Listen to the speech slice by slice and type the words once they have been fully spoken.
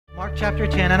Mark chapter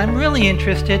 10, and I'm really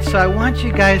interested, so I want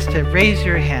you guys to raise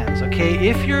your hands, okay?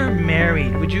 If you're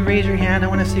married, would you raise your hand? I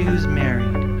want to see who's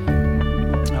married.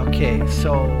 Okay,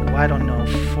 so, I don't know,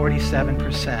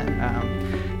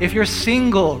 47%. If you're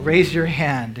single, raise your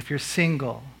hand if you're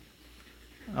single.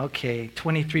 Okay,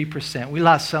 23%. We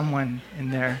lost someone in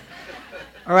there.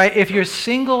 All right, if you're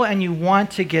single and you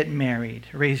want to get married,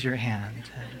 raise your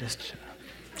hand.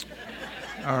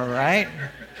 All right.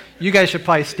 You guys should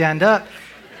probably stand up.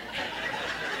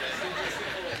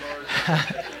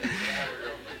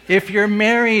 If you're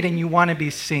married and you want to be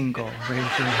single, raise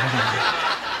your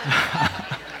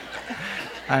hand.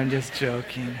 I'm just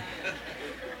joking.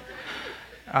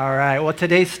 All right, well,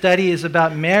 today's study is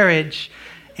about marriage,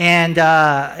 and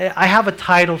I have a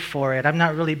title for it. I'm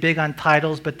not really big on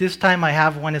titles, but this time I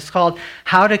have one. It's called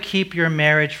How to Keep Your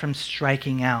Marriage from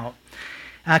Striking Out.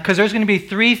 Because there's going to be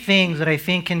three things that I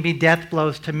think can be death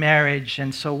blows to marriage,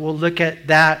 and so we'll look at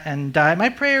that. And my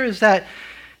prayer is that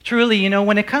truly,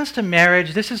 when it comes to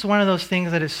marriage, this is one of those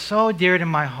things that is so dear to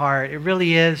my heart. It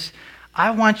really is. I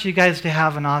want you guys to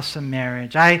have an awesome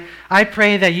marriage. I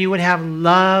pray that you would have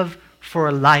love for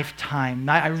a lifetime.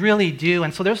 I really do.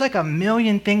 And so there's like a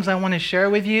million things I want to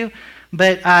share with you,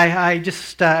 but I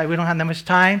just, we don't have that much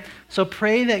time. So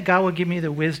pray that God will give me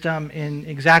the wisdom in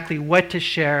exactly what to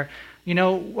share.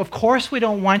 Of course we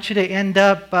don't want you to end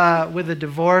up with a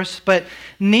divorce, but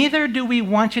neither do we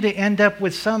want you to end up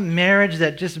with some marriage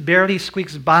that just barely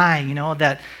squeaks by,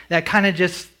 that kind of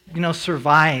just,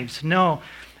 survives. No,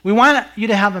 we want you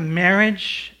to have a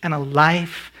marriage and a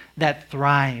life that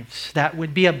thrives, that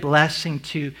would be a blessing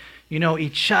to,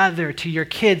 each other, to your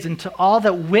kids, and to all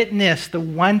that witness the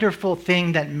wonderful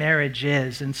thing that marriage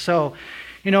is. And so,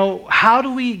 how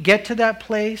do we get to that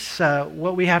place?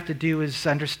 What we have to do is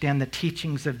understand the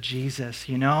teachings of Jesus,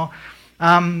 because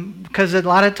a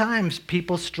lot of times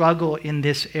people struggle in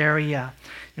this area.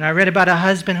 I read about a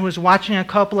husband who was watching a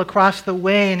couple across the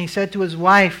way, and he said to his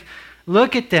wife,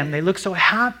 "Look at them. They look so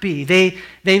happy.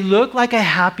 They look like a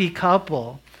happy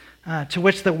couple." To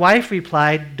which the wife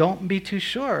replied, "Don't be too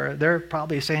sure. They're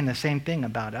probably saying the same thing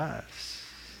about us."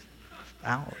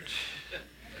 Ouch.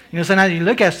 Sometimes you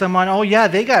look at someone, oh yeah,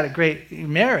 they got a great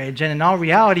marriage, and in all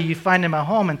reality, you find them at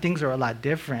home and things are a lot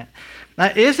different.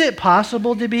 Now, is it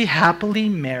possible to be happily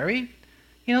married?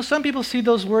 Some people see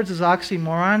those words as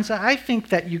oxymorons. I think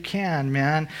that you can,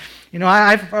 man.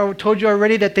 I've told you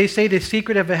already that they say the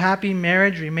secret of a happy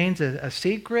marriage remains a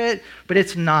secret, but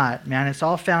it's not, man. It's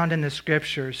all found in the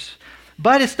scriptures.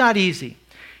 But it's not easy.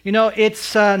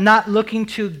 It's not looking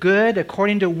too good.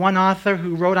 According to one author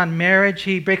who wrote on marriage,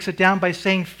 he breaks it down by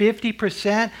saying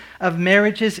 50% of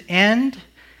marriages end.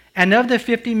 And of the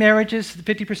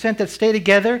 50% that stay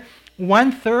together,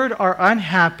 1/3 are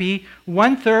unhappy,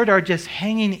 1/3 are just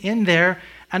hanging in there,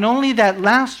 and only that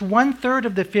last 1/3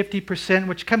 of the 50%,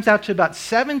 which comes out to about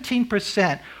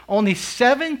 17%, only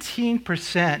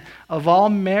 17% of all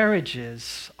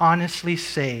marriages honestly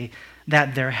say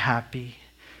that they're happy.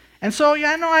 And so,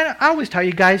 I always tell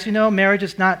you guys, marriage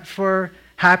is not for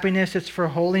happiness, it's for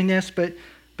holiness, but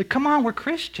come on, we're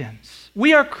Christians.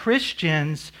 We are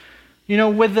Christians,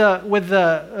 with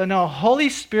the Holy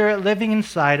Spirit living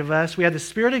inside of us. We have the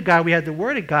Spirit of God, we have the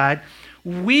Word of God.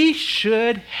 We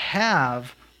should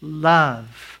have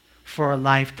love for a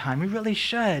lifetime. We really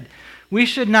should. We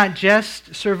should not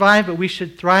just survive, but we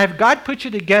should thrive. God put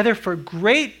you together for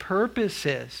great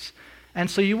purposes. And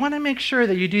so you want to make sure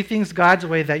that you do things God's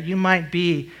way, that you might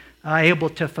be able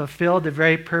to fulfill the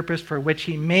very purpose for which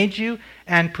He made you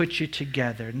and put you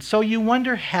together. And so you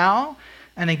wonder how?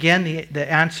 And again,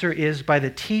 the answer is by the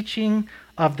teaching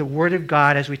of the Word of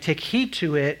God as we take heed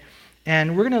to it.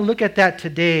 And we're going to look at that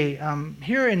today.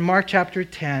 Here in Mark chapter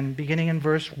 10, beginning in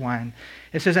verse 1,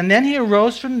 it says, "And then he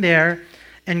arose from there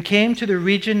and came to the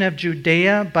region of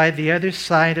Judea by the other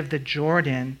side of the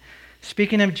Jordan,"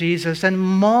 speaking of Jesus, "and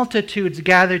multitudes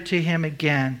gathered to him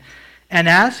again. And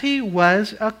as he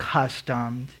was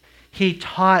accustomed, he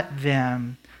taught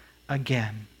them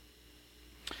again."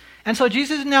 And so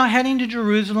Jesus is now heading to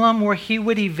Jerusalem where he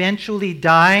would eventually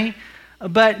die.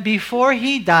 But before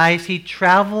he dies, he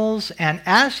travels, and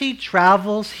as he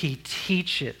travels, he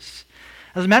teaches.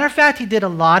 As a matter of fact, he did a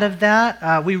lot of that.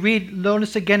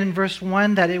 Notice again in verse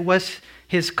 1 that it was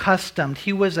his custom.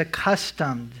 He was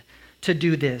accustomed to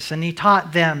do this, and he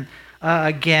taught them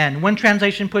again. One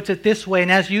translation puts it this way,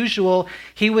 and as usual,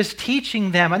 he was teaching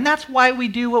them. And that's why we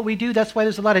do what we do. That's why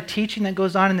there's a lot of teaching that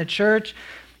goes on in the church.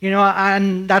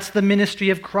 And that's the ministry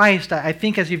of Christ. I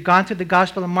think as you've gone through the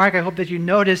Gospel of Mark, I hope that you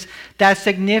notice that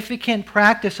significant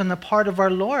practice on the part of our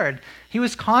Lord. He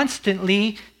was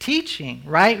constantly teaching,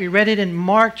 right? We read it in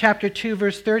Mark chapter 2,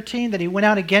 verse 13, that he went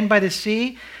out again by the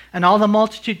sea, and all the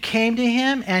multitude came to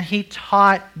him, and he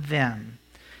taught them.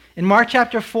 In Mark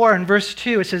chapter 4 and verse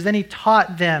 2, it says, then he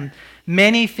taught them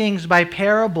many things by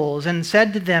parables, and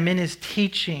said to them in his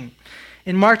teaching.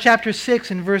 In Mark chapter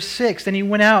 6 and verse 6, then he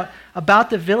went out about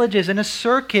the villages in a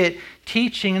circuit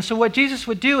teaching. And so what Jesus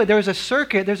would do, there's a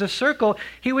circle,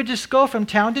 he would just go from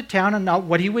town to town, and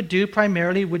what he would do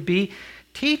primarily would be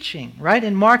teaching, right?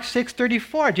 In Mark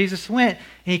 6:34, Jesus went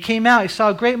and he came out, he saw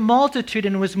a great multitude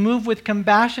and was moved with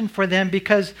compassion for them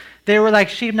because they were like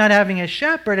sheep not having a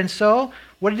shepherd. And so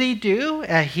what did he do?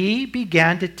 He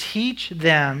began to teach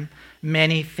them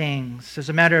many things. As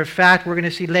a matter of fact, we're going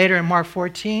to see later in Mark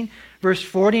 14, verse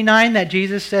 49, that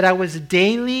Jesus said, I was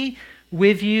daily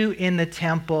with you in the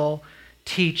temple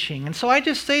teaching. And so I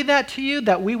just say that to you,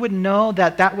 that we would know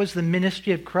that that was the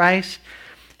ministry of Christ,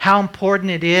 how important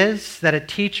it is that a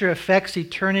teacher affects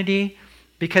eternity,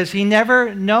 because he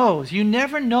never knows. You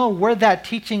never know where that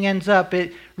teaching ends up.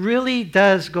 It really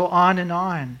does go on and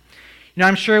on.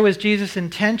 I'm sure it was Jesus'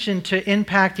 intention to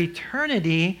impact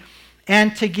eternity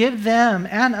and to give them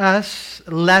and us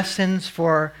lessons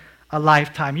for a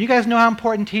lifetime. You guys know how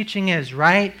important teaching is,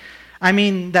 right? I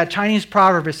mean, that Chinese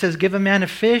proverb, it says, give a man a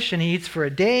fish and he eats for a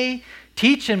day,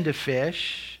 teach him to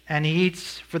fish and he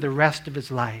eats for the rest of his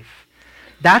life.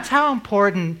 That's how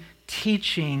important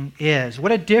teaching is.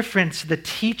 What a difference the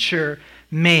teacher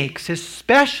makes,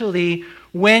 especially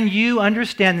when you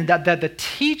understand that the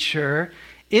teacher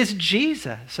is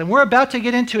Jesus. And we're about to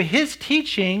get into his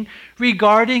teaching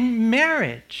regarding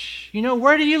marriage.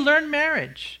 Where do you learn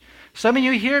marriage? Some of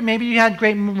you here, maybe you had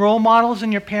great role models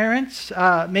in your parents.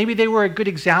 Maybe they were a good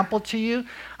example to you.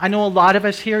 I know a lot of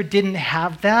us here didn't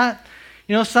have that.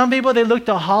 Some people, they look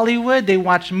to Hollywood, they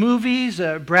watch movies,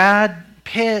 Brad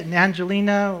Pitt and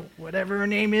Angelina, whatever her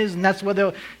name is, and that's where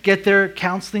they'll get their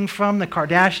counseling from, the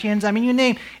Kardashians. I mean, you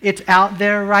name it's out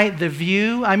there, right? The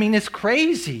View. I mean, it's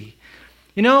crazy.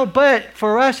 But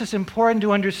for us, it's important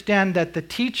to understand that the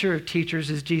teacher of teachers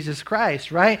is Jesus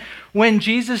Christ, right? When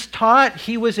Jesus taught,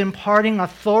 he was imparting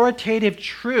authoritative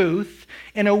truth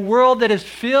in a world that is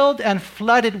filled and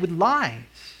flooded with lies.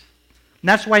 And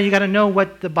that's why you got to know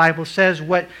what the Bible says,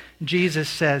 what Jesus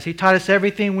says. He taught us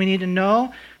everything we need to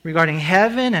know regarding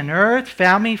heaven and earth,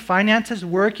 family, finances,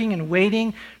 working and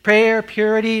waiting, prayer,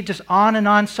 purity, just on and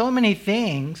on, so many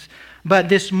things. But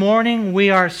this morning, we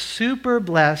are super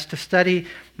blessed to study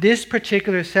this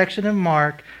particular section of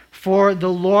Mark, for the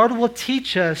Lord will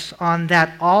teach us on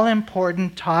that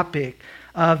all-important topic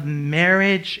of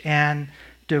marriage and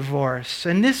divorce.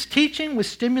 And this teaching was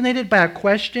stimulated by a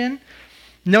question.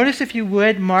 Notice, if you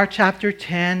would, Mark chapter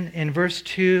 10 in verse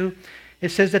 2, it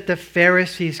says that the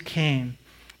Pharisees came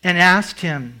and asked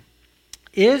him,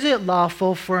 is it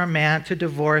lawful for a man to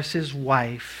divorce his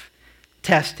wife?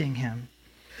 Testing him.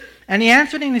 And he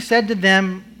answered and he said to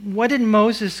them, what did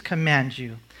Moses command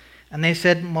you? And they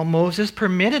said, well, Moses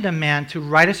permitted a man to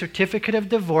write a certificate of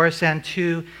divorce and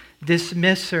to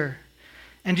dismiss her.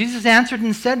 And Jesus answered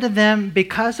and said to them,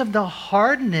 because of the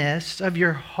hardness of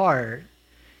your heart,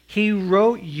 he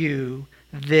wrote you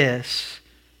this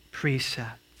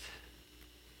precept.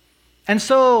 And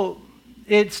so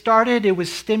it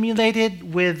was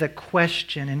stimulated with a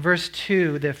question. In verse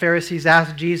 2, the Pharisees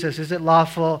asked Jesus, is it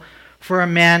lawful for a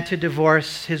man to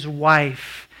divorce his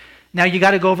wife? Now you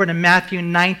got to go over to Matthew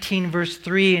 19 verse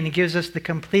 3, and he gives us the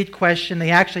complete question.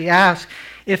 They actually ask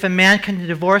if a man can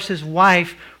divorce his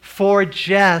wife for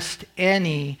just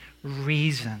any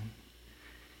reason.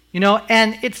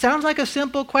 And it sounds like a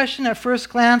simple question at first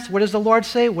glance. What does the Lord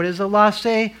say? What does the law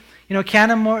say?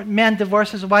 Can a man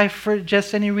divorce his wife for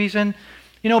just any reason?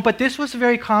 But this was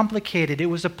very complicated. It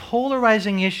was a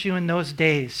polarizing issue in those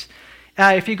days.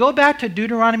 If you go back to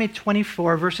Deuteronomy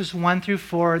 24, verses 1 through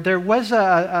 4, there was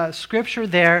a scripture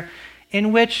there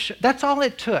in which that's all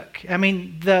it took. I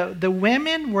mean, the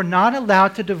women were not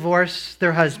allowed to divorce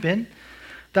their husband.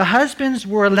 The husbands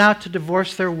were allowed to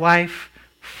divorce their wife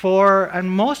and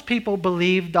most people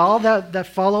believed, all that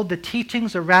followed the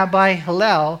teachings of Rabbi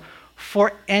Hillel,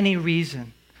 for any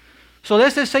reason. So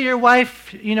let's just say your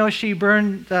wife, she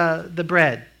burned the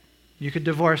bread. You could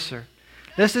divorce her.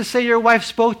 Let's just say your wife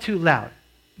spoke too loud.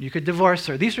 You could divorce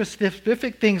her. These were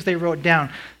specific things they wrote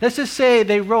down. Let's just say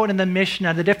they wrote in the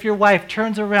Mishnah that if your wife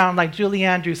turns around like Julie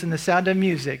Andrews in The Sound of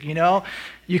Music,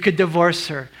 you could divorce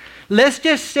her. Let's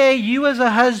just say you as a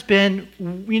husband,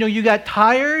 you got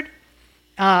tired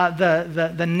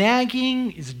The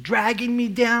nagging is dragging me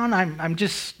down. I'm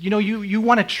just, you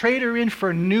want to trade her in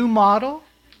for a new model?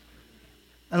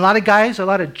 A lot of guys, a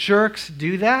lot of jerks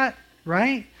do that,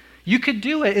 right? You could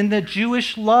do it in the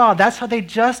Jewish law. That's how they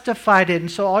justified it.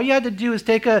 And so all you had to do is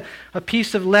take a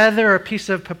piece of leather or a piece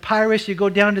of papyrus. You go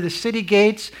down to the city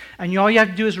gates, and all you have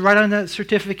to do is write on the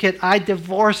certificate, I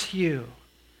divorce you.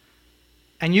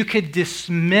 And you could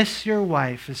dismiss your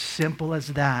wife, as simple as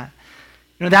that.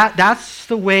 That's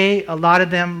the way a lot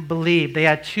of them believed. They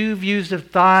had two views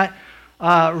of thought.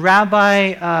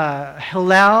 Rabbi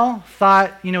Hillel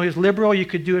thought, he was liberal. You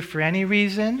could do it for any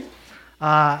reason.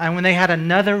 And when they had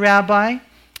another rabbi,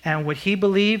 and what he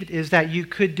believed is that you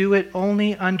could do it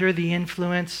only under the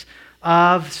influence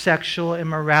of sexual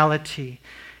immorality.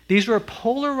 These were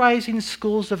polarizing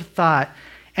schools of thought.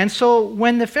 And so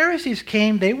when the Pharisees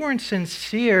came, they weren't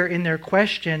sincere in their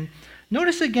question.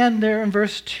 Notice again there in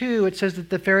verse 2, it says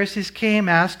that the Pharisees came,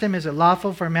 asked him, is it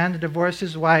lawful for a man to divorce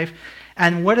his wife?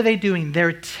 And what are they doing?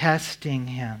 They're testing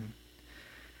him.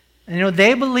 And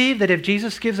they believe that if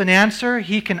Jesus gives an answer,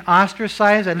 he can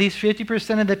ostracize at least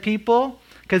 50% of the people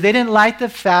because they didn't like the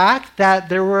fact that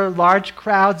there were large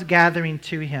crowds gathering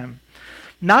to him.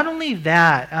 Not only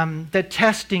that, the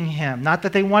testing him, not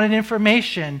that they wanted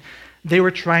information, they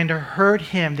were trying to hurt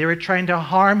him. They were trying to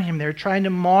harm him. They were trying to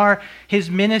mar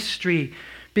his ministry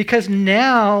because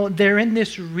now they're in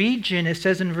this region, it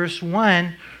says in verse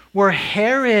 1, where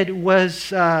Herod was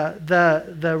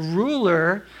the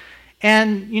ruler.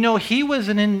 And, he was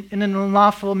in an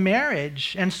unlawful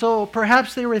marriage. And so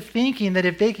perhaps they were thinking that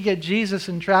if they could get Jesus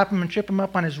and trap him and trip him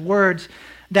up on his words,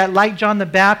 that like John the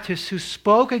Baptist who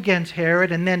spoke against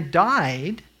Herod and then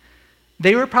died,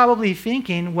 they were probably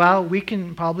thinking, well, we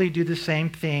can probably do the same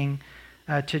thing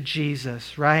to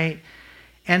Jesus, right?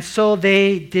 And so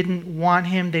they didn't want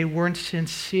him. They weren't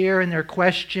sincere in their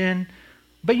question.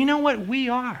 But you know what? We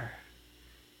are.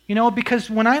 Because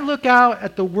when I look out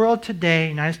at the world today,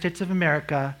 United States of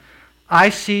America, I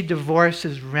see divorce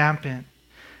is rampant.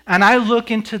 And I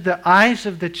look into the eyes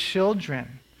of the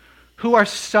children who are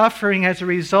suffering as a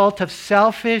result of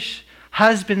selfish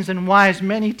husbands and wives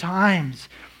many times.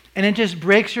 And it just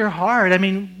breaks your heart. I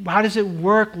mean, how does it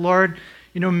work, Lord?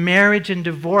 Marriage and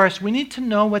divorce. We need to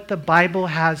know what the Bible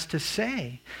has to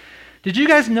say. Did you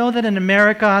guys know that in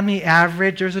America, on the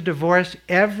average, there's a divorce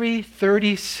every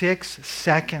 36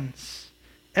 seconds?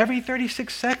 Every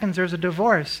 36 seconds, there's a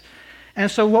divorce. And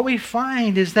so what we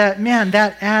find is that,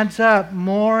 that adds up.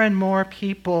 More and more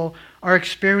people are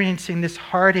experiencing this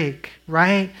heartache,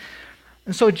 right?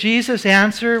 And so Jesus'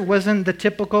 answer wasn't the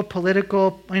typical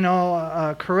political,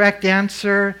 correct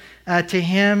answer to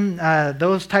him.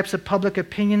 Those types of public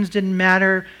opinions didn't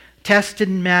matter. Tests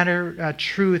didn't matter.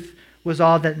 Truth was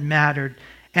all that mattered.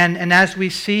 And as we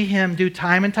see him do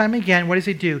time and time again, what does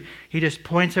he do? He just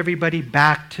points everybody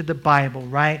back to the Bible,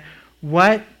 right?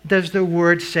 What does the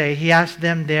Word say? He asked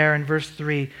them there in verse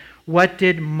 3, what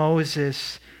did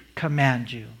Moses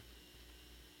command you?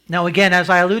 Now again,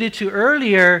 as I alluded to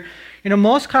earlier,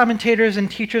 most commentators and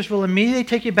teachers will immediately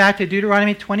take you back to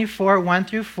Deuteronomy 24, 1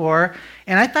 through 4.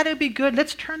 And I thought it would be good.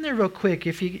 Let's turn there real quick,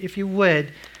 if you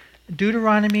would.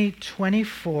 Deuteronomy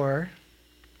 24.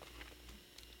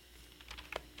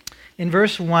 In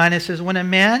verse 1, it says, when a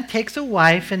man takes a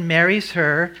wife and marries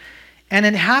her, and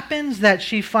it happens that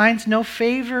she finds no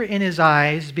favor in his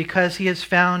eyes because he has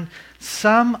found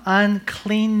some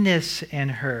uncleanness in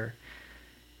her.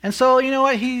 And so, you know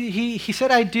what? He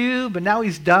said, I do, but now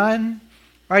he's done.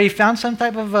 Or he found some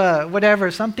type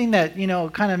of something that,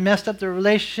 kind of messed up the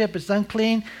relationship. It's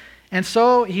unclean. And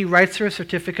so he writes her a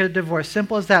certificate of divorce.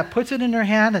 Simple as that. Puts it in her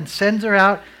hand and sends her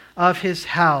out of his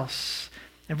house.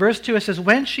 In verse 2, it says,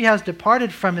 when she has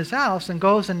departed from his house and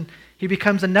goes and he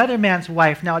becomes another man's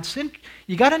wife. Now,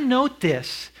 you got to note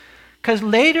this, because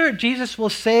later Jesus will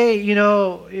say,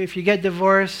 if you get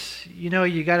divorced, you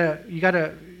got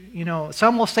to,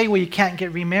 some will say, well, you can't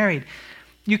get remarried.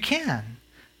 You can.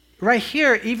 Right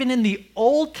here, even in the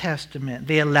Old Testament,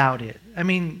 they allowed it. I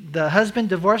mean, the husband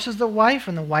divorces the wife,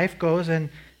 and the wife goes and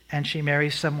she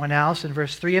marries someone else. In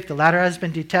verse 3, if the latter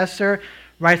husband detests her,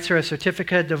 writes her a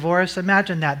certificate of divorce.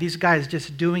 Imagine that. These guys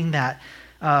just doing that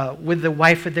with the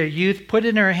wife of their youth. Put it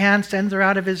in her hand, sends her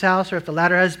out of his house. Or if the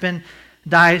latter husband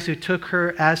dies who took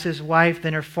her as his wife,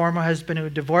 then her former husband who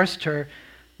divorced her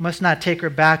must not take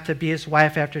her back to be his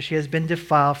wife after she has been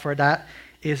defiled, for that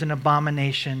is an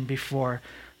abomination before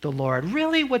the Lord.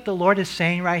 Really what the Lord is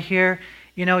saying right here,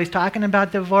 he's talking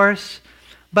about divorce,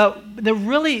 but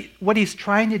what he's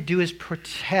trying to do is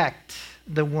protect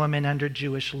the woman under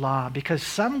Jewish law, because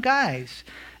some guys,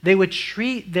 they would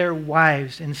treat their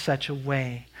wives in such a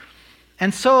way.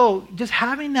 And so just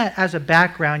having that as a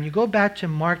background, you go back to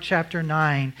Mark chapter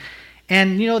 9,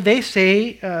 and they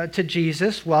say to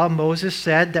Jesus, well, Moses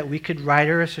said that we could write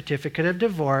her a certificate of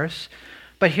divorce.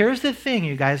 But here's the thing,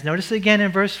 you guys. Notice again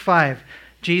in verse 5.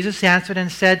 Jesus answered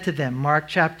and said to them, Mark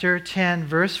chapter 10,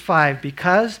 verse 5,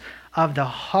 because of the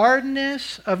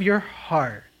hardness of your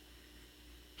heart,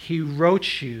 he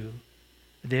wrote you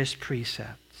this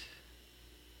precept.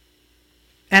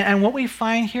 And what we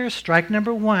find here, strike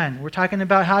number one, we're talking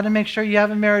about how to make sure you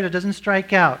have a marriage that doesn't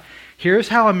strike out. Here's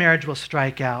how a marriage will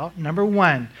strike out. Number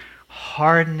one,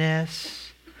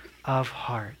 hardness of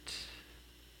heart.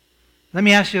 Let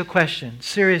me ask you a question.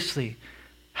 Seriously,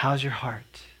 how's your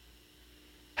heart?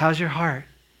 How's your heart?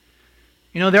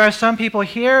 There are some people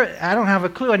here, I don't have a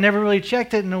clue. I never really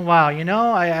checked it in a while.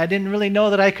 I didn't really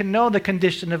know that I could know the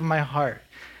condition of my heart.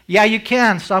 Yeah, you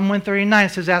can. Psalm 139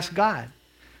 says, ask God.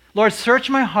 Lord, search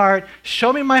my heart.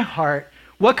 Show me my heart.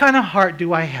 What kind of heart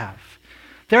do I have?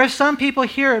 There are some people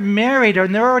here married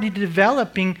and they're already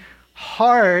developing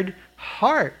hard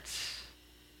hearts.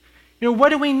 What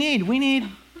do we need? We need,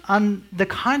 on the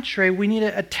contrary, we need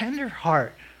a tender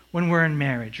heart when we're in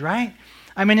marriage, right?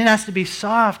 I mean, it has to be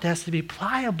soft. It has to be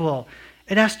pliable.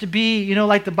 It has to be,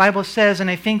 like the Bible says, and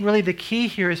I think really the key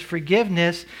here is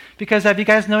forgiveness, because have you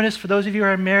guys noticed, for those of you who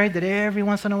are married, that every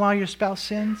once in a while your spouse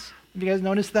sins? Have you guys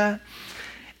noticed that?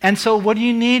 And so what do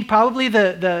you need? Probably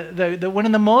the one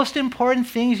of the most important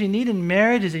things you need in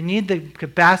marriage is you need the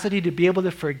capacity to be able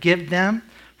to forgive them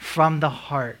from the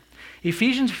heart.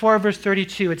 Ephesians 4, verse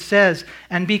 32, it says,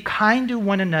 and be kind to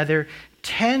one another,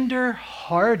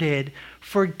 tender-hearted,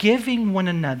 forgiving one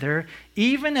another,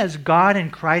 even as God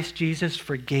in Christ Jesus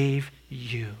forgave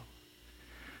you.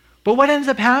 But what ends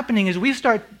up happening is we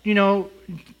start,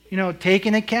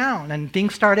 taking account, and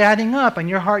things start adding up, and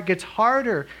your heart gets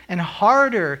harder and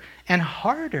harder and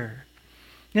harder.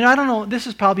 I don't know, this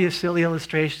is probably a silly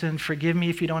illustration. Forgive me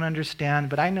if you don't understand,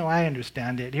 but I know I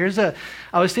understand it.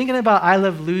 I was thinking about I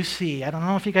Love Lucy. I don't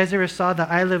know if you guys ever saw the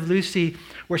I Love Lucy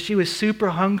where she was super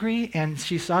hungry and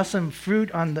she saw some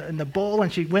fruit in the bowl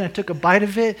and she went and took a bite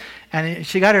of it and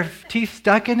she got her teeth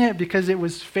stuck in it because it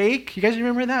was fake. You guys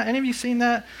remember that? Any of you seen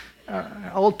that?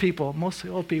 Old people, mostly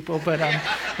old people, but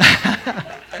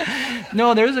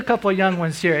no, there's a couple of young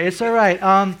ones here. It's all right.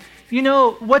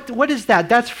 What is that?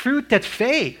 That's fruit that's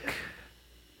fake.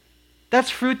 That's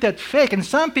fruit that's fake. And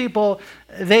some people,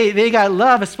 they got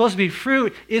love. It's supposed to be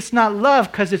fruit. It's not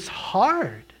love because it's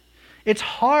hard. It's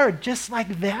hard just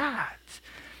like that.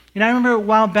 I remember a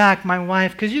while back, my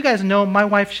wife, because you guys know my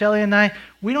wife Shelly and I,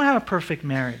 we don't have a perfect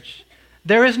marriage.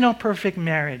 There is no perfect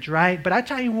marriage, right? But I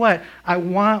tell you what, I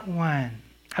want one.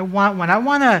 I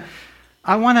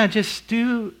want to just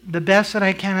do the best that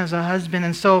I can as a husband.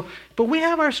 And so, but we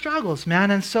have our struggles,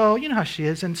 man. And so, you know how she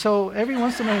is. And so every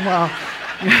once in a while,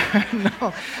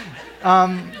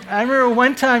 I remember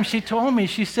one time she told me,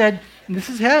 she said, this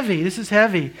is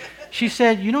heavy. She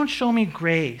said, you don't show me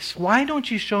grace. Why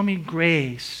don't you show me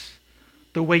grace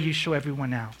the way you show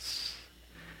everyone else?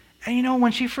 And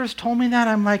when she first told me that,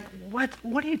 I'm like, what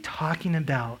are you talking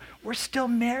about? We're still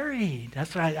married.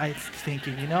 That's what I was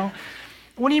thinking,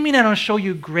 What do you mean I don't show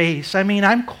you grace? I mean,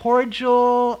 I'm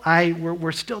cordial.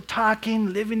 We're still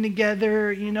talking, living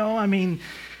together, And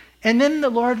then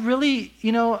the Lord really,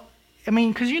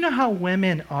 because you know how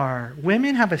women are.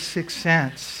 Women have a sixth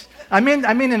sense. I mean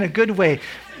in a good way.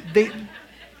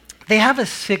 They have a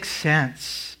sixth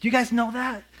sense. Do you guys know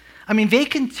that? I mean, they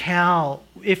can tell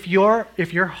if your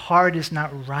heart is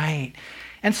not right.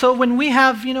 And so when we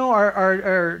have,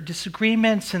 our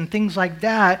disagreements and things like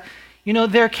that,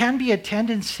 there can be a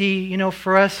tendency,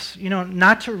 for us,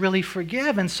 not to really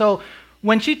forgive. And so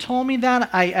when she told me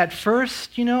that, at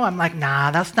first, I'm like,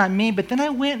 nah, that's not me. But then I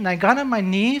went and I got on my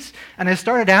knees and I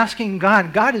started asking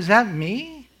God, is that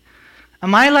me?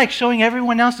 Am I like showing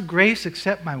everyone else grace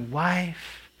except my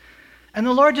wife? And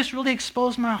the Lord just really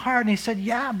exposed my heart. And he said,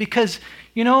 yeah, because,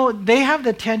 they have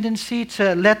the tendency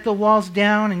to let the walls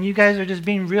down and you guys are just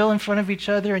being real in front of each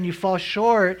other and you fall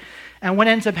short. And what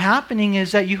ends up happening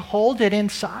is that you hold it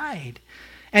inside.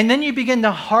 And then you begin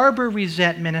to harbor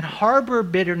resentment and harbor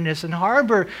bitterness and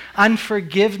harbor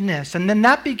unforgiveness. And then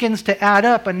that begins to add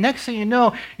up. And next thing you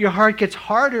know, your heart gets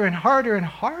harder and harder and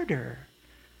harder.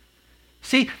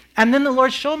 See, and then the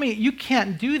Lord showed me, you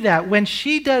can't do that. When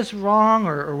she does wrong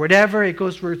or whatever, it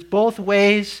goes both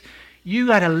ways, you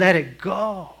got to let it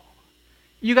go.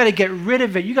 You got to get rid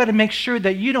of it. You got to make sure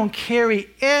that you don't carry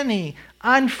any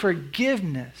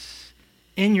unforgiveness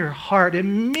in your heart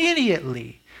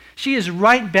immediately. She is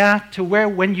right back to where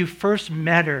when you first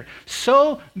met her.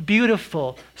 So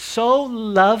beautiful, so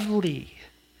lovely.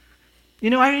 You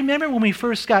know, I remember when we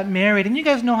first got married, and you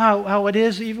guys know how it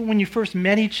is, even when you first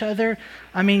met each other.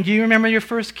 I mean, do you remember your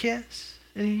first kiss?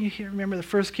 You remember the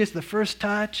first kiss, the first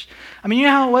touch? I mean, you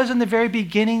know how it was in the very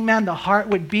beginning, man? The heart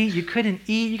would beat, you couldn't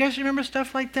eat. You guys remember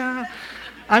stuff like that?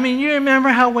 I mean, you remember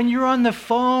how when you were on the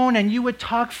phone and you would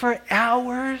talk for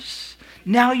hours,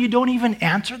 now you don't even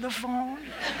answer the phone?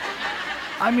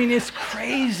 I mean, it's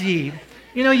crazy.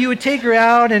 You know, you would take her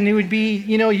out and it would be,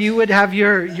 you know, you would have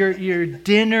your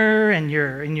dinner and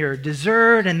your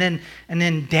dessert and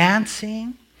then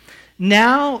dancing.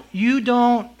 Now you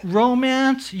don't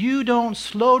romance, you don't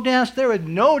slow dance. There was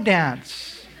no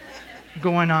dance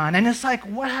going on. And it's like,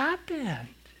 what happened?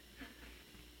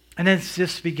 And it's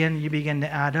just you begin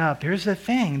to add up. Here's the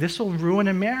thing, this will ruin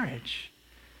a marriage.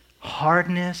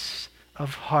 Hardness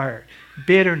of heart,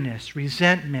 bitterness,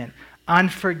 resentment,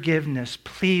 unforgiveness.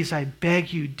 Please, I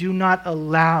beg you, do not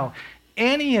allow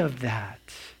any of that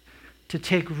to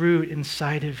take root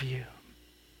inside of you.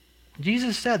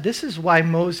 Jesus said this is why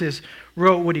Moses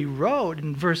wrote what he wrote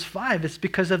in verse 5. It's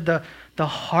because of the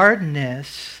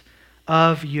hardness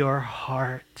of your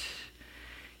heart.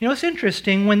 You know, it's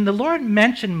interesting. When the Lord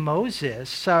mentioned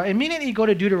Moses, immediately you go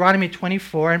to Deuteronomy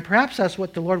 24, and perhaps that's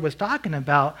what the Lord was talking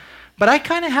about. But I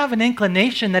kind of have an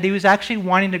inclination that he was actually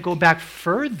wanting to go back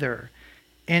further.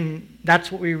 And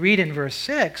that's what we read in verse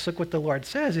 6. Look what the Lord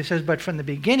says. He says, but from the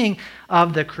beginning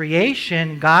of the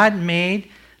creation, God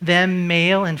made them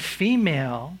male and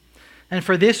female. And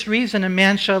for this reason, a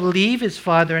man shall leave his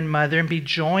father and mother and be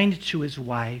joined to his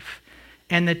wife,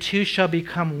 and the two shall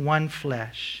become one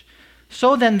flesh.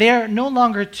 So then they are no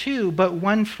longer two, but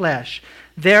one flesh.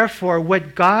 Therefore,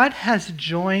 what God has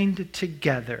joined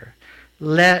together,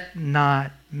 let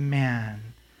not man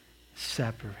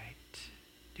separate.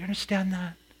 Do you understand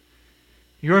that?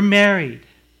 You're married,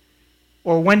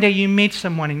 or one day you meet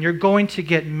someone and you're going to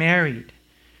get married.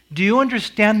 Do you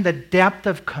understand the depth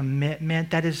of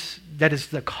commitment that is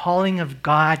the calling of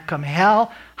God? Come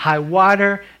hell, high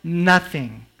water,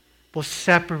 nothing will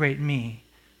separate me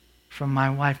from my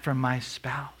wife, from my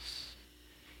spouse.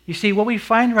 You see, what we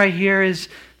find right here is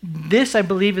this, I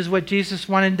believe, is what Jesus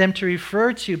wanted them to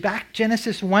refer to. Back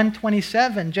Genesis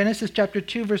 1:27, Genesis chapter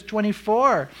 2, verse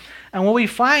 24. And what we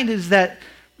find is that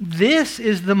this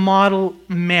is the model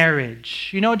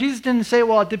marriage. You know, Jesus didn't say,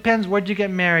 well, it depends, where'd you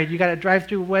get married? You got a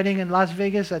drive-through wedding in Las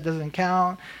Vegas? That doesn't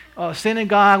count. Oh,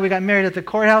 synagogue, we got married at the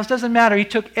courthouse. Doesn't matter. He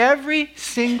took every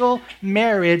single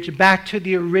marriage back to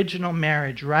the original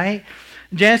marriage, right?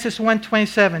 Genesis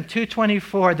 1:27,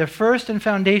 2:24, the first and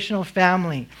foundational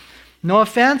family. No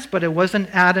offense, but it wasn't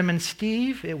Adam and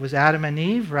Steve. It was Adam and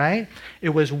Eve, right? It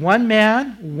was one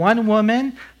man, one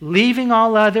woman, leaving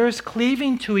all others,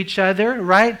 cleaving to each other,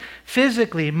 right?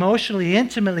 Physically, emotionally,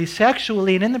 intimately,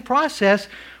 sexually. And in the process,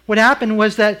 what happened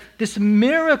was that this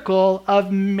miracle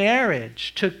of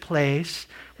marriage took place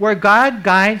where God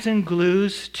guides and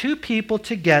glues two people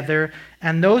together,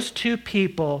 and those two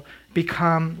people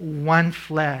become one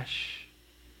flesh.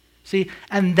 See,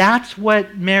 and that's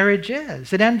what marriage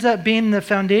is. It ends up being the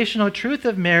foundational truth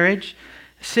of marriage.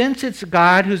 Since it's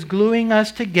God who's gluing us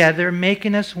together,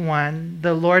 making us one,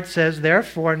 the Lord says,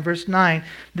 therefore, in verse 9,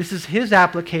 this is his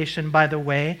application, by the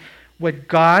way, what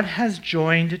God has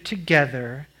joined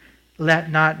together, let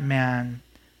not man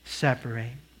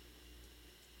separate.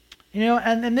 You know,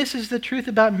 and this is the truth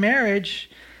about marriage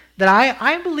that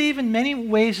I believe in many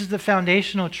ways is the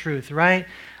foundational truth, right?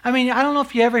 I mean, I don't know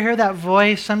if you ever hear that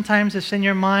voice. Sometimes it's in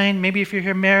your mind. Maybe if you're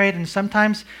here married, and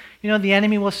sometimes, you know, the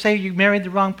enemy will say you married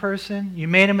the wrong person. You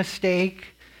made a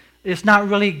mistake. It's not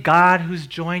really God who's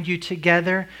joined you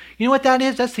together. You know what that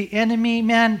is? That's the enemy,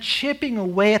 man, chipping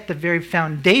away at the very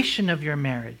foundation of your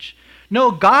marriage. No,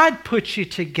 God put you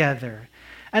together.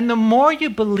 And the more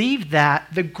you believe that,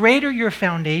 the greater your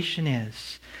foundation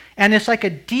is. And it's like a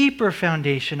deeper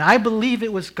foundation. I believe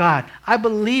it was God. I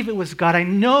believe it was God. I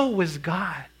know it was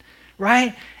God.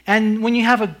 Right? And when you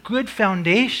have a good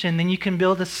foundation, then you can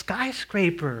build a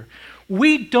skyscraper.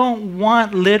 We don't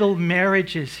want little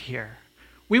marriages here.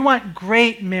 We want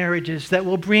great marriages that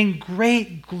will bring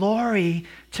great glory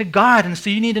to God. And so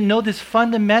you need to know this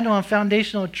fundamental and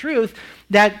foundational truth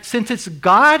that since it's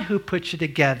God who put you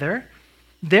together,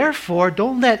 therefore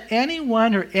don't let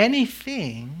anyone or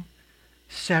anything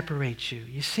separate you.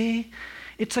 You see?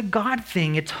 It's a God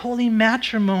thing. It's holy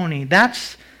matrimony.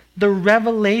 That's the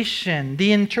revelation,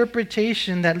 the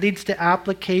interpretation that leads to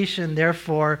application.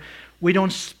 Therefore, we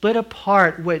don't split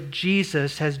apart what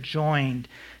Jesus has joined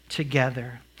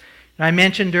together. And I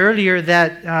mentioned earlier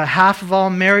that half of all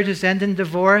marriages end in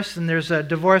divorce, and there's a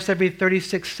divorce every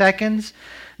 36 seconds.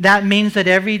 That means that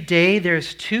every day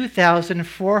there's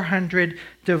 2,400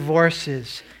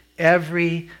 divorces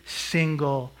every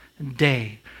single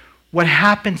day. What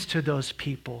happens to those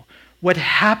people? What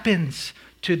happens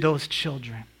to those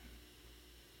children?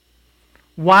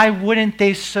 Why wouldn't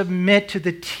they submit to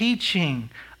the teaching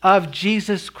of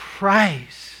Jesus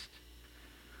Christ,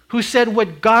 who said,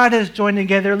 what God has joined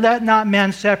together, let not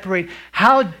man separate?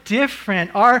 How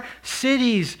different our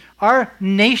cities, our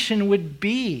nation would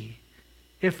be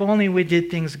if only we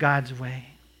did things God's way.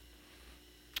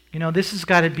 You know, this has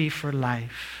got to be for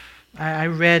life. I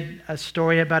read a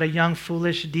story about a young,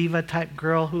 foolish diva-type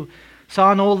girl who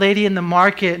saw an old lady in the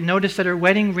market and noticed that her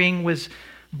wedding ring was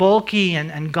bulky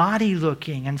and gaudy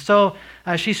looking. And so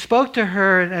she spoke to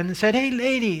her and said, hey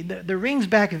lady, the rings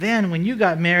back then when you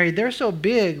got married, they're so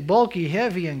big, bulky,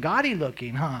 heavy, and gaudy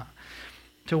looking, huh?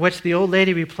 To which the old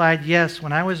lady replied, yes,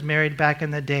 when I was married back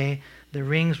in the day, the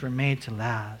rings were made to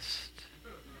last.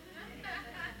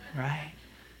 Right?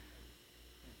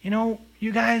 You know,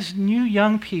 you guys, new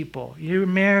young people, you're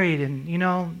married, and you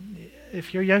know,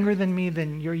 if you're younger than me,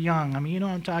 then you're young. I mean, you know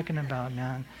what I'm talking about,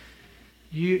 man.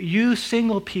 You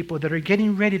single people that are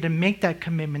getting ready to make that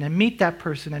commitment and meet that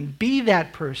person and be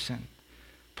that person,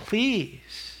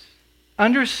 please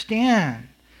understand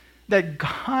that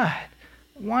God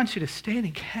wants you to stay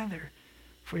together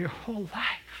for your whole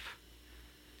life.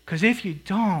 Because if you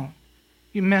don't,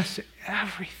 you mess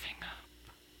everything up.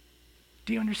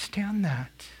 Do you understand that?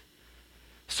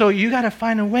 So you got to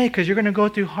find a way, because you're going to go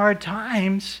through hard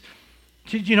times,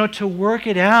 to work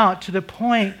it out to the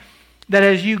point that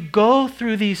as you go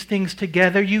through these things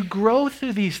together, you grow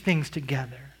through these things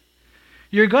together.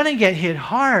 You're going to get hit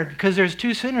hard because there's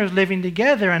two sinners living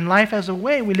together, and life has a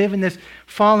way. We live in this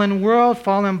fallen world,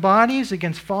 fallen bodies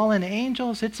against fallen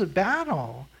angels. It's a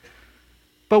battle.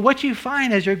 But what you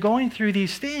find as you're going through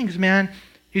these things, man,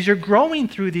 is you're growing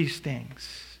through these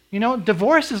things. You know,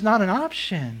 divorce is not an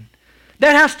option.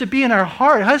 That has to be in our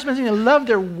heart. Husbands need to love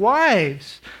their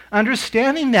wives,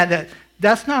 understanding that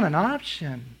that's not an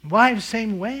option. Wives,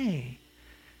 same way.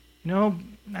 You know,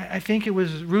 I think it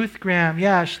was Ruth Graham.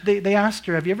 Yeah, they asked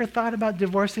her, have you ever thought about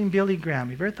divorcing Billy Graham?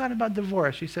 Have you ever thought about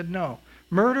divorce? She said, no.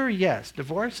 Murder, yes.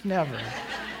 Divorce, never.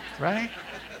 Right?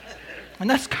 And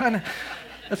that's kind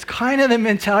of the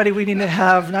mentality we need to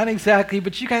have. Not exactly,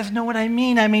 but you guys know what I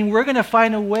mean. I mean, we're going to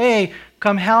find a way,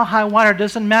 come hell, high water,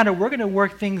 doesn't matter. We're going to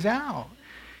work things out.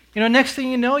 You know, next thing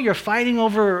you know, you're fighting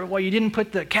over, well, you didn't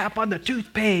put the cap on the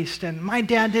toothpaste, and my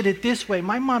dad did it this way.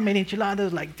 My mom made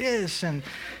enchiladas like this, and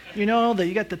you know,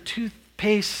 you got the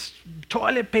toothpaste,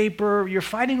 toilet paper. You're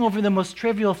fighting over the most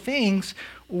trivial things.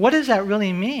 What does that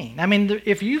really mean? I mean,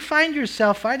 if you find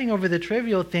yourself fighting over the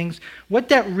trivial things, what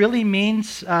that really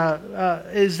means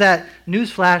is that,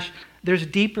 newsflash, there's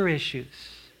deeper issues.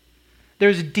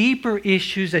 There's deeper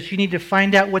issues that you need to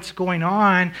find out what's going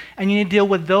on, and you need to deal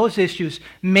with those issues.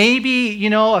 Maybe, you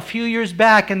know, a few years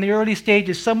back in the early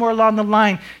stages, somewhere along the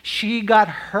line, she got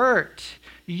hurt.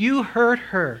 You hurt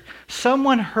her.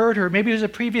 Someone hurt her. Maybe it was a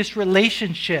previous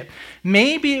relationship.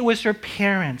 Maybe it was her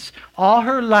parents all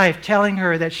her life telling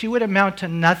her that she would amount to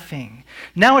nothing.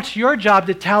 Now it's your job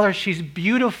to tell her she's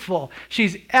beautiful.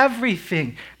 She's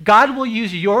everything. God will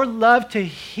use your love to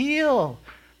heal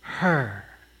her.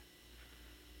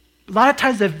 A lot of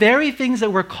times the very things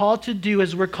that we're called to do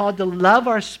is we're called to love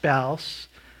our spouse.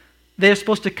 They're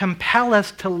supposed to compel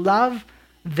us to love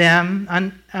them,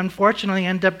 unfortunately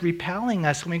end up repelling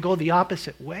us when we go the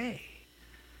opposite way.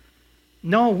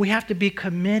 No, we have to be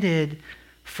committed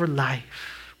for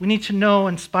life. We need to know,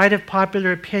 in spite of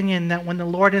popular opinion, that when the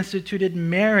Lord instituted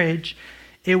marriage,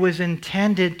 it was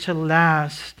intended to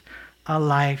last a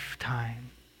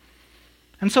lifetime.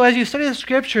 And so as you study the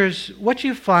scriptures, what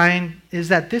you find is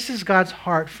that this is God's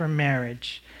heart for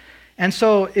marriage. And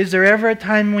so is there ever a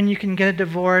time when you can get a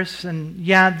divorce? And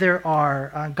yeah, there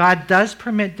are. God does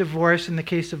permit divorce in the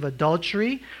case of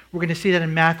adultery. We're going to see that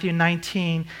in Matthew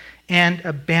 19. And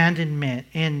abandonment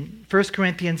in 1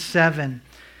 Corinthians 7.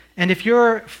 And if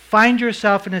you find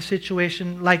yourself in a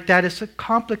situation like that, it's a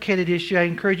complicated issue. I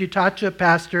encourage you to talk to a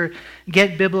pastor,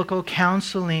 get biblical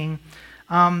counseling.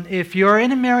 If you're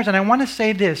in a marriage, and I want to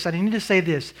say this, I need to say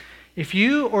this. If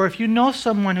you know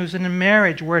someone who's in a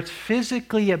marriage where it's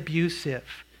physically abusive,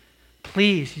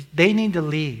 please, they need to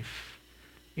leave.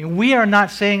 And we are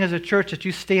not saying as a church that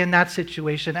you stay in that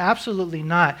situation. Absolutely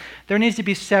not. There needs to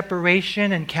be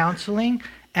separation and counseling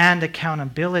and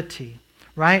accountability,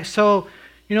 right? So,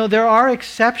 you know, there are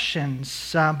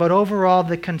exceptions, but overall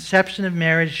the conception of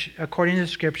marriage, according to the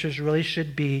scriptures, really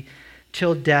should be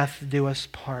till death do us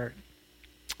part.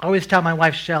 I always tell my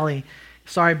wife, Shelley,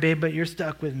 sorry, babe, but you're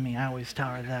stuck with me. I always tell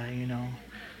her that, you know.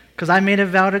 Because I made a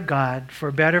vow to God,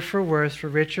 for better, for worse, for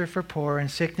richer, for poorer, in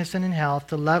sickness and in health,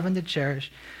 to love and to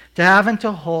cherish, to have and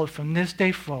to hold from this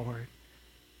day forward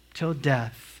till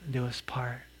death do us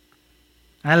part.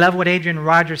 And I love what Adrian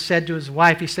Rogers said to his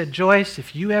wife. He said, Joyce,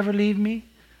 if you ever leave me,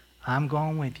 I'm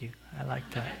going with you. I like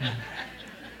that.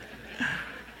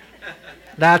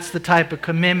 That's the type of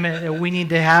commitment that we need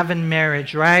to have in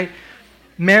marriage, right?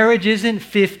 Marriage isn't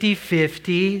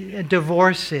 50-50.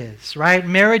 Divorce is, right?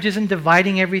 Marriage isn't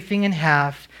dividing everything in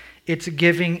half. It's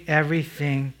giving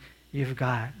everything you've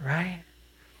got, right?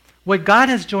 What God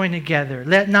has joined together,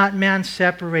 let not man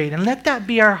separate. And let that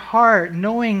be our heart,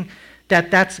 knowing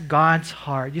that that's God's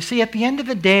heart. You see, at the end of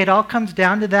the day, it all comes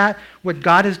down to that. What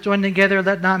God has joined together,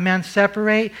 let not man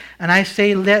separate. And I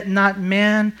say, let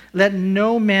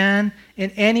no man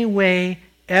in any way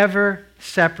ever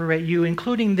separate you,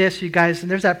 including this, you guys. And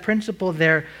there's that principle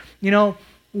there. You know,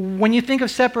 when you think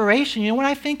of separation, you know what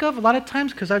I think of a lot of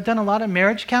times, because I've done a lot of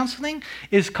marriage counseling,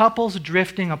 is couples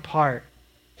drifting apart.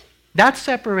 That's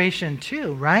separation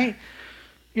too, right?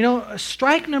 You know,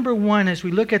 strike number one as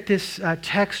we look at this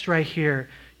text right here,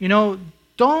 you know,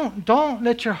 don't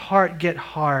let your heart get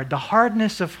hard, the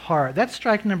hardness of heart. That's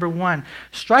strike number one.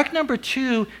 Strike number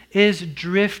two is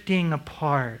drifting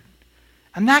apart.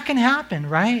 And that can happen,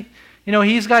 right? You know,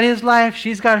 he's got his life,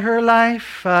 she's got her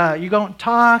life. You don't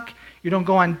talk, you don't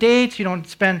go on dates, you don't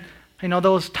spend, you know,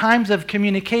 those times of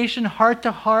communication, heart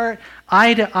to heart,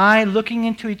 eye to eye, looking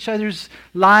into each other's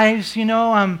lives, you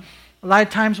know. A lot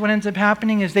of times what ends up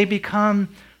happening is they become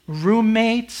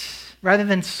roommates rather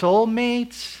than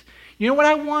soulmates. You know what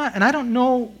I want? And I don't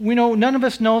know, none of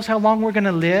us knows how long we're going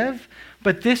to live,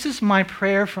 but this is my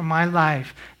prayer for my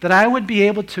life, that I would be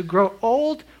able to grow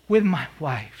old with my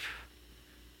wife.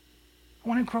 I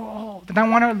want to grow old, and I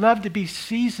want our love to be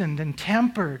seasoned and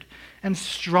tempered and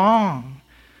strong.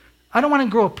 I don't want to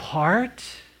grow apart.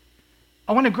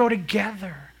 I want to grow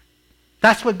together.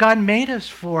 That's what God made us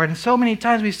for. And so many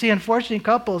times we see, unfortunately,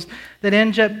 couples that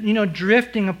end up,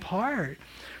 drifting apart.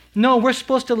 No, we're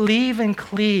supposed to leave and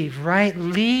cleave, right?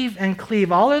 Leave and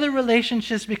cleave. All other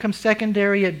relationships become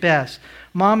secondary at best.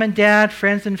 Mom and dad,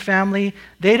 friends and family,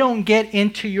 they don't get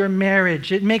into your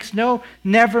marriage. It makes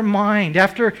never mind.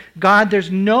 After God, there's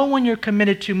no one you're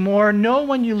committed to more, no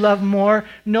one you love more,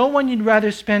 no one you'd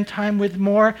rather spend time with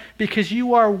more, because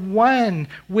you are one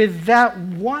with that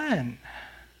one.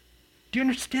 Do you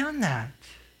understand that?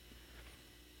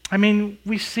 I mean,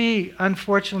 we see,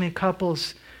 unfortunately,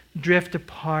 couples drift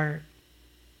apart.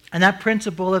 And that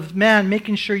principle of, man,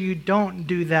 making sure you don't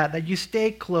do that, that you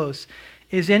stay close,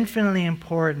 is infinitely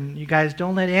important. You guys,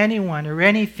 don't let anyone or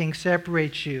anything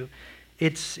separate you.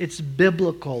 It's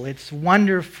biblical, it's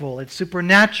wonderful, it's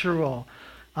supernatural.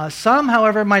 Some,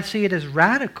 however, might see it as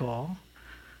radical.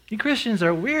 You Christians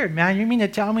are weird, man. You mean to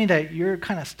tell me that you're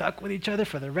kind of stuck with each other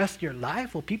for the rest of your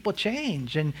life? Well, people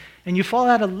change, and you fall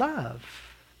out of love.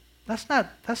 That's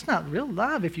not real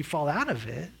love if you fall out of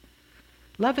it.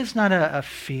 Love is not a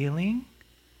feeling.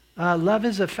 Love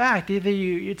is a fact.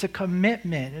 It's a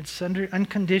commitment. It's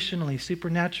unconditionally,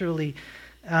 supernaturally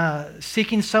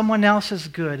seeking someone else's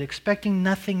good, expecting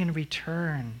nothing in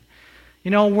return.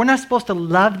 We're not supposed to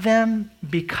love them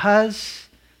because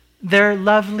they're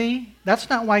lovely. That's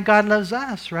not why God loves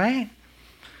us, right?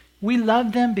 We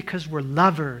love them because we're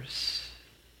lovers.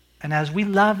 And as we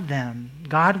love them,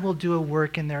 God will do a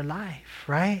work in their life,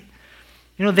 right?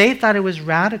 They thought it was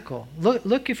radical.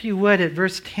 Look, if you would, at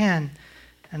verse 10.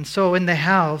 And so in the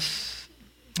house,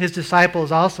 his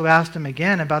disciples also asked him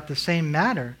again about the same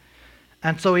matter.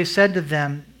 And so he said to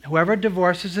them, whoever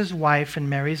divorces his wife and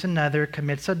marries another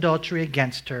commits adultery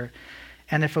against her.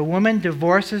 And if a woman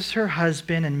divorces her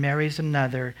husband and marries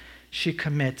another, she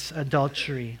commits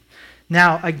adultery.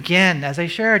 Now, again, as I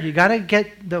shared, you got to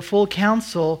get the full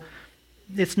counsel.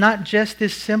 It's not just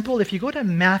this simple. If you go to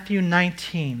Matthew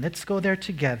 19, let's go there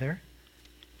together.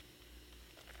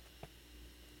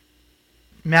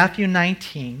 Matthew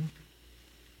 19.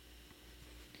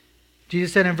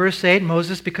 Jesus said in verse 8,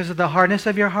 Moses, because of the hardness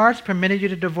of your hearts, permitted you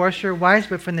to divorce your wives,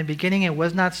 but from the beginning it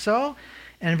was not so.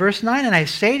 And verse 9, and I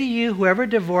say to you, whoever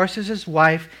divorces his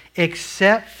wife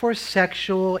except for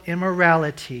sexual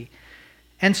immorality.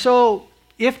 And so,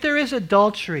 if there is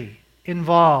adultery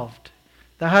involved,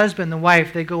 the husband, the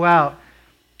wife, they go out,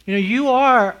 you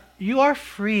are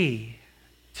free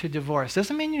to divorce.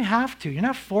 Doesn't mean you have to. You're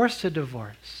not forced to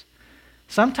divorce.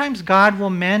 Sometimes God will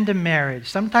mend a marriage.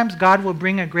 Sometimes God will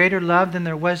bring a greater love than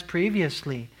there was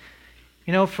previously.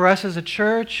 For us as a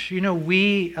church,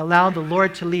 we allow the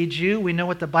Lord to lead you. We know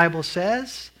what the Bible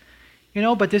says.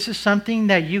 But this is something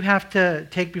that you have to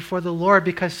take before the Lord,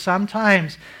 because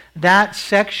sometimes that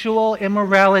sexual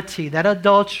immorality, that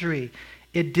adultery,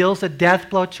 It deals a death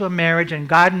blow to a marriage, and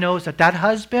God knows that that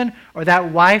husband or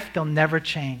that wife, they'll never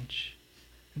change.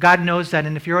 God knows that,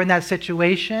 and if you're in that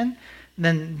situation,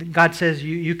 then God says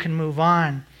you can move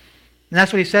on. And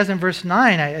that's what he says in verse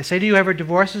 9. I say to you, whoever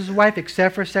divorces his wife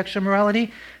except for sexual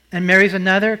immorality and marries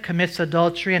another commits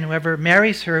adultery, and whoever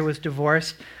marries her who is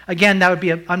divorced, again, that would be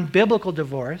an unbiblical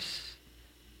divorce,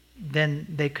 then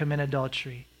they commit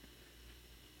adultery.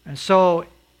 And so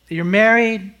you're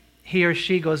married, he or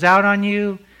she goes out on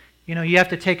you, you have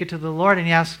to take it to the Lord and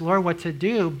you ask the Lord what to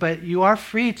do, but you are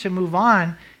free to move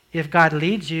on if God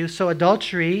leads you. So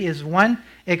adultery is one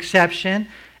exception,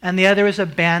 and the other is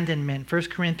abandonment. 1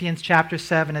 Corinthians chapter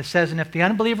 7, it says, and if the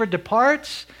unbeliever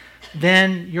departs,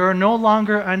 then you're no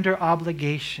longer under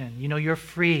obligation. You're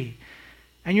free.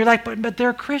 And you're like, but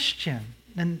they're Christian.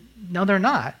 And no, they're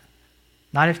not.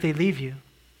 Not if they leave you.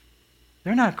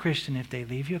 They're not a Christian if they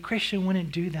leave you. A Christian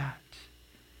wouldn't do that.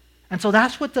 And so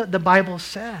that's what the Bible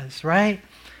says, right?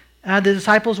 The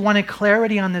disciples wanted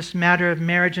clarity on this matter of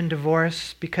marriage and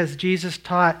divorce because Jesus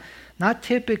taught, not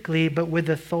typically, but with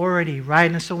authority,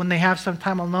 right? And so when they have some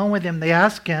time alone with him, they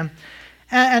ask him.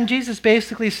 And Jesus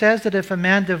basically says that if a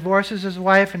man divorces his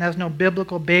wife and has no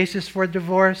biblical basis for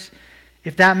divorce,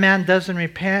 if that man doesn't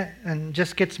repent and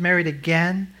just gets married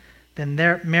again, then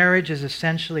their marriage is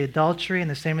essentially adultery, and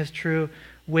the same is true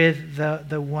with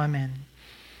the woman.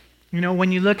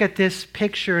 When you look at this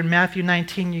picture in Matthew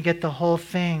 19, you get the whole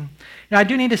thing. I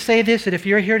do need to say this, that if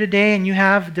you're here today and you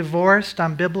have divorced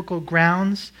on biblical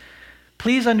grounds,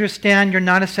 please understand you're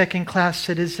not a second-class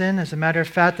citizen. As a matter of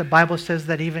fact, the Bible says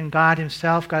that even God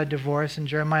himself got a divorce in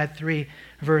Jeremiah 3,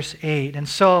 verse 8. And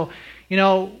so,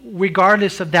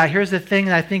 regardless of that, here's the thing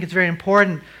that I think is very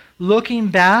important. Looking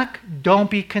back, don't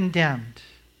be condemned.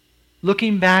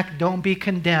 Looking back, don't be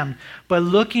condemned. But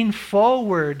looking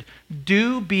forward,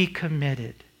 do be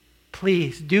committed.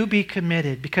 Please, do be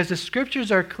committed, because the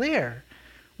scriptures are clear.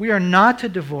 We are not to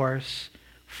divorce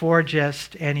for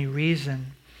just any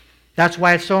reason. That's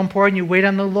why it's so important you wait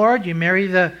on the Lord, you marry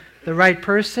the right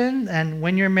person, and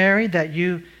when you're married, that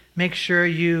you make sure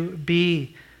you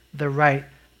be the right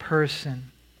person.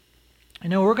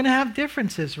 We're going to have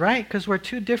differences, right? Because we're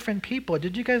two different people.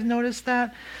 Did you guys notice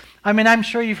that? I'm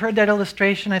sure you've heard that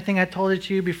illustration. I think I told it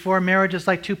to you before. Marriage is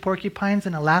like two porcupines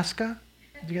in Alaska.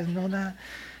 Did you guys know that?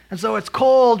 And so it's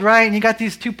cold, right? And you got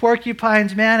these two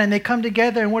porcupines, man, and they come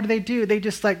together, and what do? They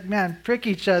just prick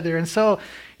each other. And so,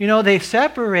 they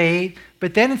separate,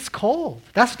 but then it's cold.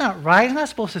 That's not right. It's not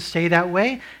supposed to stay that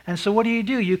way. And so what do?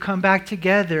 You come back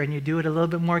together, and you do it a little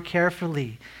bit more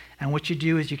carefully. And what you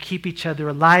do is you keep each other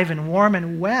alive and warm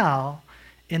and well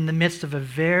in the midst of a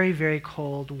very, very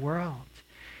cold world.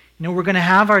 We're going to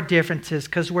have our differences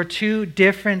because we're two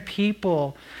different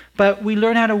people. But we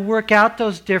learn how to work out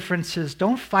those differences.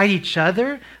 Don't fight each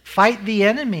other. Fight the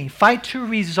enemy. Fight to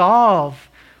resolve,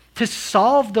 to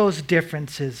solve those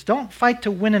differences. Don't fight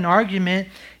to win an argument.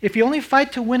 If you only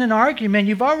fight to win an argument,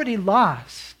 you've already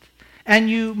lost. And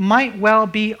you might well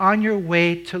be on your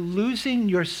way to losing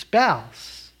your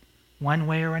spouse one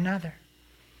way or another.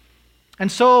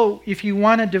 And so if you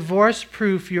want to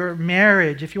divorce-proof your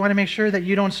marriage, if you want to make sure that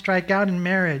you don't strike out in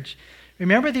marriage,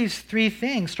 remember these three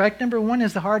things. Strike number 1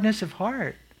 is the hardness of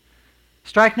heart.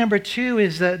 Strike number 2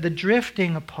 is the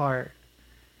drifting apart.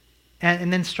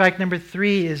 And then strike number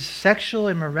 3 is sexual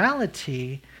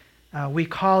immorality. We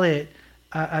call it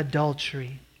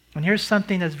adultery. And here's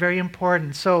something that's very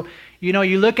important. So,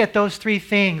 you look at those three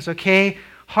things, okay?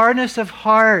 Hardness of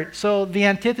heart. So the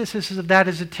antithesis of that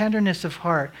is a tenderness of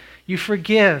heart. You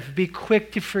forgive. Be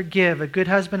quick to forgive. A good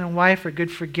husband and wife are good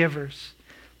forgivers.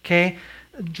 Okay?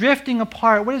 Drifting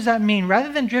apart. What does that mean?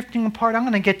 Rather than drifting apart, I'm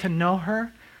going to get to know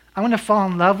her. I'm going to fall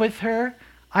in love with her.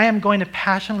 I am going to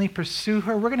passionately pursue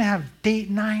her. We're going to have date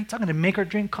nights. I'm going to make her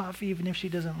drink coffee even if she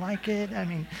doesn't like it.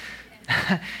 I'm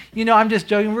just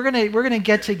joking. We're going to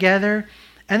get together.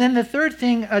 And then the third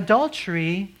thing,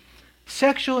 adultery,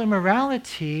 sexual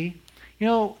immorality.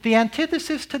 The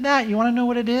antithesis to that, you want to know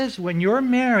what it is? When you're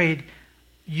married,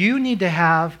 you need to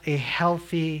have a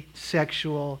healthy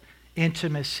sexual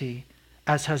intimacy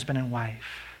as husband and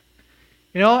wife.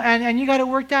 And you got to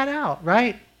work that out,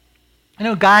 right?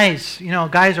 Guys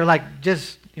are like,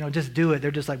 just do it.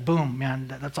 They're just like, boom, man,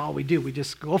 that's all we do. We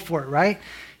just go for it, right?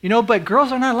 But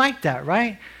girls are not like that,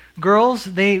 right? Girls,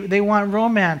 they want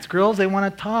romance. Girls, they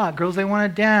want to talk. Girls, they want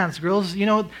to dance. Girls,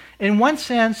 in one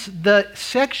sense, the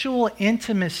sexual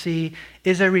intimacy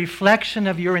is a reflection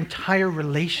of your entire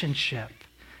relationship.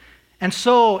 And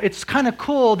so it's kind of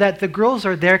cool that the girls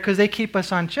are there because they keep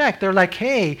us on check. They're like,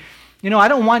 hey, I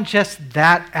don't want just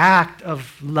that act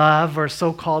of love or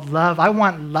so-called love. I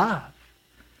want love.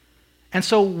 And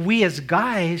so we as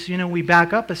guys, we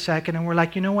back up a second and we're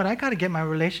like, you know what, I got to get my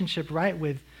relationship right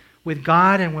with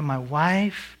God and with my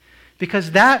wife,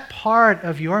 because that part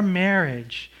of your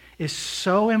marriage is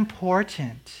so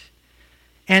important.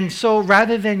 And so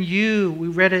rather than we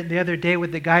read it the other day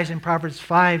with the guys in Proverbs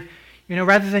 5,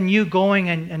 rather than you going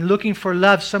and looking for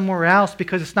love somewhere else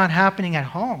because it's not happening at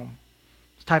home,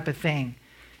 type of thing,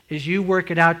 is you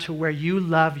work it out to where you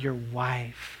love your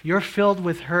wife. You're filled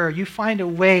with her. You find a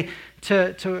way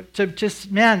to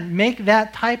just, make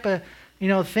that type of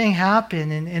thing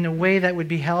happen in a way that would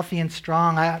be healthy and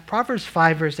strong. Proverbs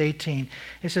 5, verse 18,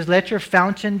 it says, "Let your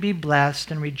fountain be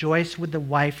blessed and rejoice with the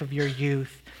wife of your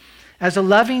youth. As a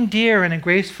loving deer and a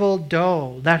graceful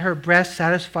doe, let her breast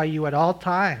satisfy you at all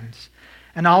times,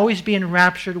 and always be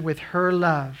enraptured with her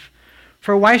love.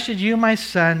 For why should you, my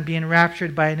son, be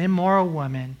enraptured by an immoral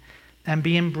woman and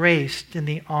be embraced in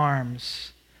the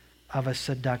arms of a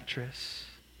seductress?"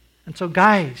 And so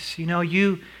guys, you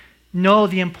know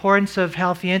the importance of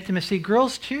healthy intimacy.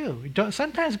 Girls too.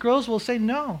 Sometimes girls will say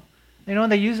no.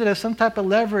 They use it as some type of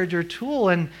leverage or tool.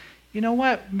 And you know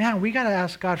what? We got to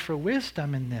ask God for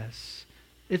wisdom in this.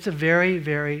 It's a very,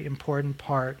 very important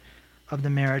part of the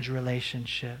marriage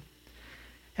relationship.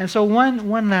 And so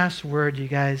one last word, you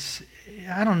guys.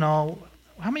 I don't know.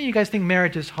 How many of you guys think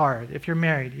marriage is hard? If you're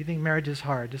married, you think marriage is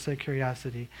hard? Just out of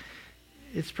curiosity.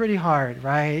 It's pretty hard,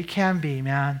 right? It can be,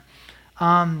 man.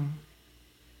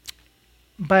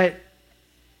 But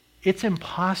it's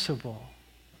impossible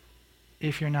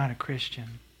if you're not a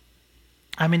Christian.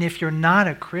 If you're not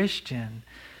a Christian,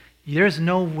 there's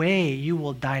no way you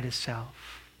will die to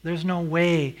self. There's no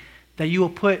way that you will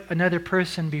put another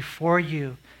person before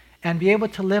you and be able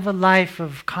to live a life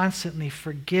of constantly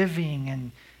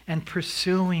forgiving and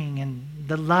pursuing and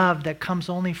the love that comes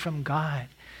only from God.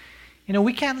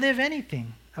 We can't live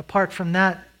anything apart from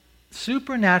that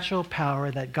supernatural power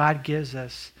that God gives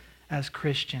us as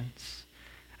Christians.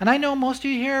 And I know most of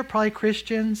you here are probably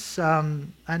Christians.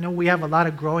 I know we have a lot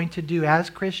of growing to do as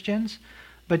Christians.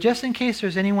 But just in case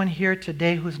there's anyone here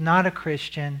today who's not a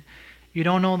Christian, you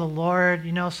don't know the Lord,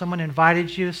 someone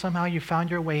invited you, somehow you found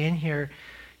your way in here,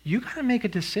 you got to make a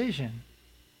decision.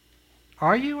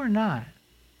 Are you or not?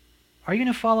 Are you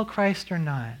going to follow Christ or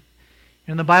not?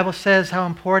 The Bible says how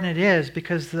important it is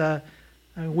because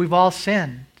we've all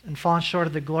sinned and fallen short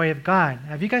of the glory of God.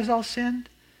 Have you guys all sinned?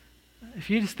 If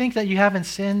you just think that you haven't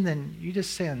sinned, then you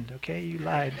just sinned, okay? You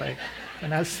lied by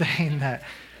not saying that.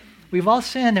 We've all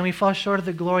sinned and we fall short of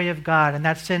the glory of God, and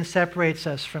that sin separates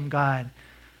us from God.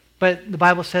 But the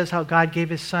Bible says how God gave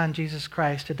his son, Jesus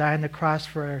Christ, to die on the cross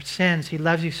for our sins. He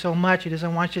loves you so much, he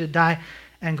doesn't want you to die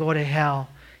and go to hell.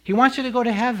 He wants you to go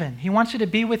to heaven. He wants you to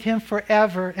be with him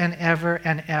forever and ever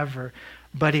and ever,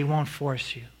 but he won't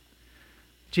force you.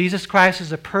 Jesus Christ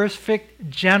is a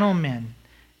perfect gentleman,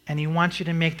 and he wants you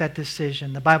to make that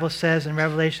decision. The Bible says in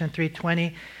Revelation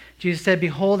 3:20, Jesus said,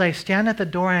 "Behold, I stand at the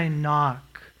door and I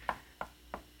knock."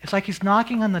 It's like he's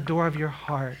knocking on the door of your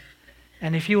heart.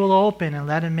 And if you will open and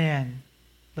let him in,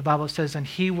 the Bible says, and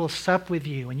he will sup with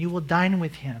you, and you will dine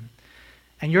with him,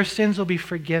 and your sins will be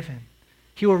forgiven.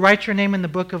 He will write your name in the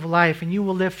book of life, and you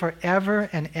will live forever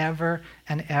and ever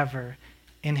and ever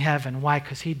in heaven. Why?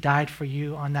 Because he died for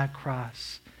you on that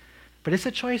cross. But it's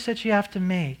a choice that you have to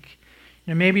make.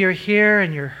 Maybe you're here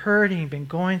and you're hurting, you've been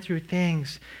going through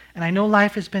things, and I know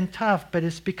life has been tough, but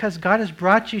it's because God has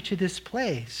brought you to this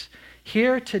place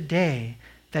here today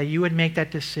that you would make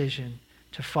that decision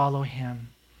to follow him.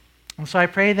 And so I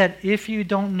pray that if you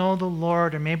don't know the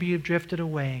Lord, or maybe you've drifted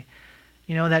away,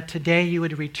 that today you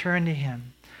would return to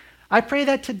him. I pray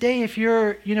that today if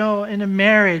you're, in a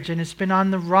marriage and it's been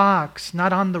on the rocks,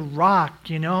 not on the rock,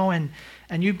 and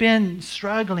you've been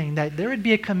struggling, that there would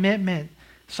be a commitment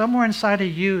somewhere inside of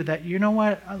you that, you know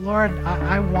what, Lord,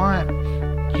 I want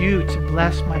you to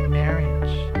bless my marriage.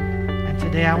 And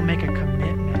today I will make a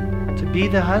commitment to be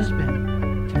the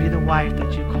husband, to be the wife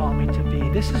that you call me to be.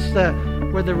 This is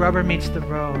where the rubber meets the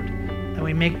road, and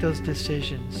we make those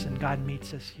decisions, and God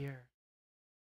meets us here.